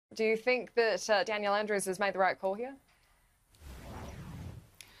Do you think that Daniel Andrews has made the right call here?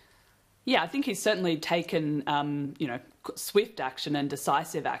 Yeah, I think he's certainly taken, swift action and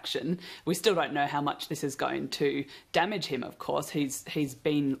decisive action. We still don't know how much this is going to damage him, of course. He's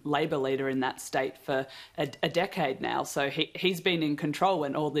been Labor leader in that state for a decade now, so he's been in control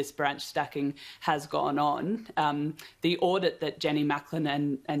when all this branch stacking has gone on. The audit that Jenny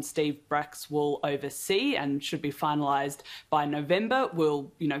Macklin and Steve Bracks will oversee and should be finalised by November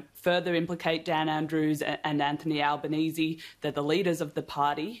will, further implicate Dan Andrews and Anthony Albanese. They're the leaders of the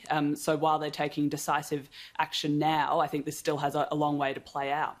party. So while they're taking decisive action now, I think this still has a long way to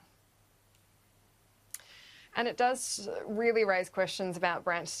play out. And it does really raise questions about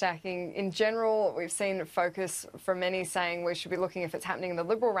branch stacking. In general, we've seen focus from many saying we should be looking if it's happening in the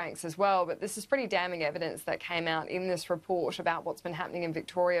Liberal ranks as well, but this is pretty damning evidence that came out in this report about what's been happening in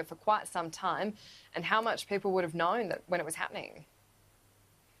Victoria for quite some time and how much people would have known that when it was happening.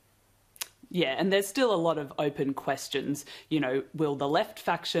 Yeah, and there's still a lot of open questions. Will the left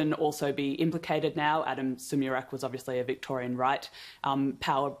faction also be implicated now? Adam Sumurak was obviously a Victorian right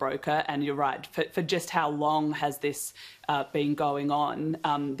power broker, and you're right, for just how long has this been going on?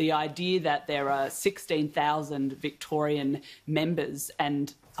 The idea that there are 16,000 Victorian members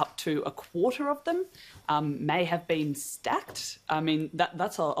and up to a quarter of them may have been stacked. I mean,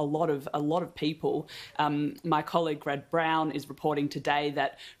 that's a lot of people. My colleague Red Brown is reporting today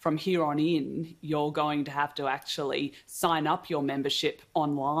that from here on in, you're going to have to actually sign up your membership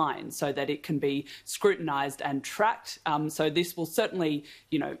online so that it can be scrutinised and tracked. So this will certainly,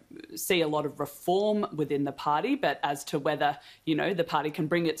 see a lot of reform within the party, but as to whether, the party can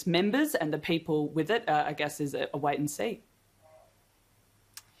bring its members and the people with it, I guess is a wait and see.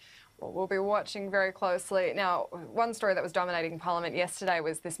 Well, we'll be watching very closely. Now, one story that was dominating Parliament yesterday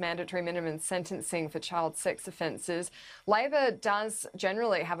was this mandatory minimum sentencing for child sex offences. Labor does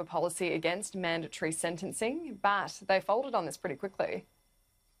generally have a policy against mandatory sentencing, but they folded on this pretty quickly.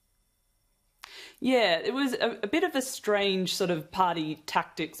 Yeah, it was a bit of a strange sort of party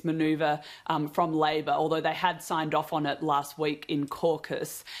tactics manoeuvre from Labor, although they had signed off on it last week in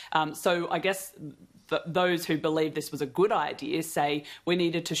caucus. So I guess those who believe this was a good idea say we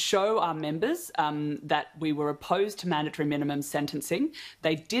needed to show our members that we were opposed to mandatory minimum sentencing.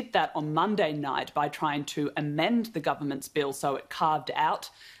 They did that on Monday night by trying to amend the government's bill so it carved out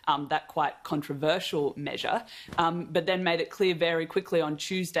that quite controversial measure, but then made it clear very quickly on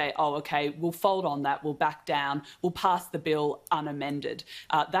Tuesday, we'll fold on that, we'll back down, we'll pass the bill unamended.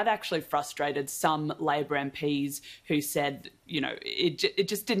 That actually frustrated some Labor MPs who said, it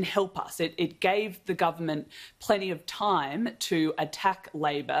just didn't help us. It gave the government plenty of time to attack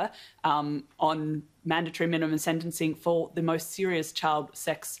Labor on mandatory minimum sentencing for the most serious child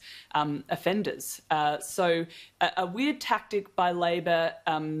sex offenders. So a weird tactic by Labor,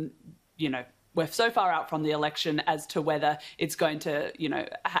 we're so far out from the election as to whether it's going to,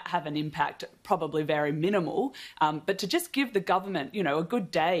 have an impact, probably very minimal. But to just give the government, a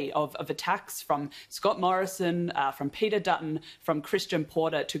good day of attacks from Scott Morrison, from Peter Dutton, from Christian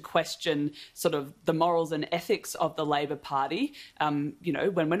Porter to question sort of the morals and ethics of the Labor Party, when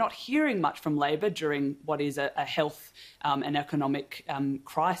we're not hearing much from Labor during what is a health and economic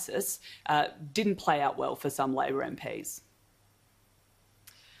crisis, didn't play out well for some Labor MPs.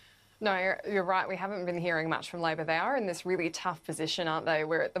 No, you're right. We haven't been hearing much from Labor. They are in this really tough position, aren't they,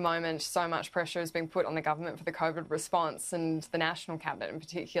 where at the moment so much pressure is being put on the government for the COVID response and the National Cabinet in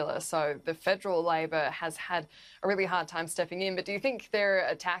particular. So the federal Labor has had a really hard time stepping in. But do you think their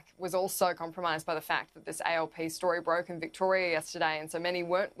attack was also compromised by the fact that this ALP story broke in Victoria yesterday, and so many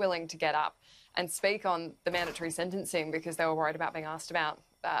weren't willing to get up and speak on the mandatory sentencing because they were worried about being asked about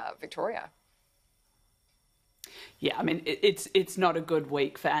Victoria? Yeah, I mean, it's not a good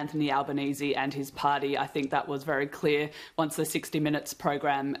week for Anthony Albanese and his party. I think that was very clear once the 60 Minutes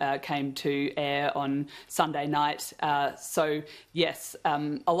program came to air on Sunday night. So yes,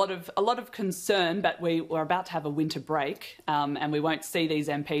 a lot of concern, but we're about to have a winter break, and we won't see these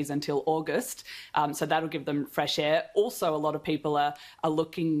MPs until August. So that'll give them fresh air. Also, a lot of people are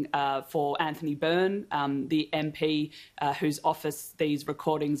looking for Anthony Byrne, the MP whose office these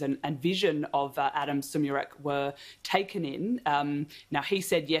recordings and vision of Adam Sumurak were taken in. Now, he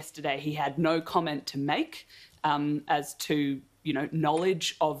said yesterday he had no comment to make as to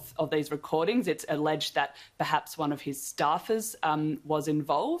knowledge of these recordings. It's alleged that perhaps one of his staffers was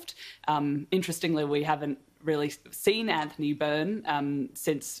involved. Interestingly, we haven't really seen Anthony Byrne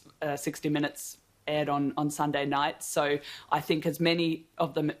since 60 Minutes aired on Sunday night. So I think as many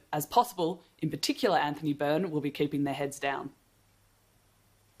of them as possible, in particular Anthony Byrne, will be keeping their heads down.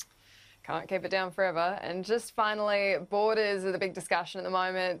 Can't keep it down forever. And just finally, borders are the big discussion at the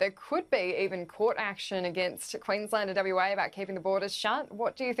moment. There could be even court action against Queensland and WA about keeping the borders shut.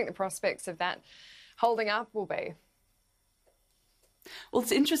 What do you think the prospects of that holding up will be? Well,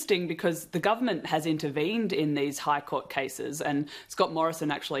 it's interesting because the government has intervened in these High Court cases, and Scott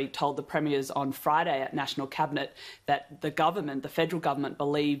Morrison actually told the premiers on Friday at National Cabinet that the federal government,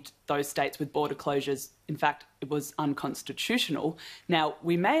 believed those states with border closures, in fact, it was unconstitutional. Now,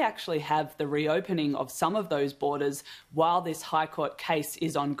 we may actually have the reopening of some of those borders while this High Court case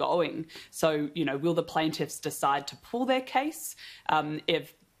is ongoing. So, will the plaintiffs decide to pull their case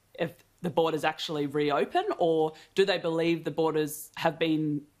if the borders actually reopen, or do they believe the borders have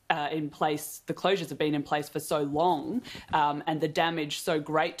been in place, the closures have been in place for so long and the damage so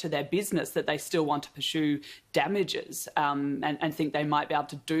great to their business that they still want to pursue damages and think they might be able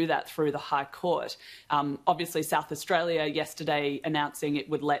to do that through the High Court? Obviously, South Australia yesterday announcing it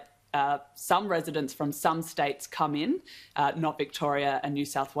would let some residents from some states come in, not Victoria and New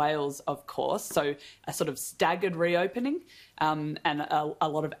South Wales, of course. So a sort of staggered reopening and a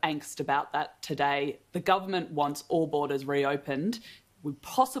lot of angst about that today. The government wants all borders reopened. We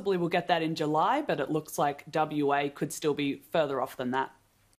possibly will get that in July, but it looks like WA could still be further off than that.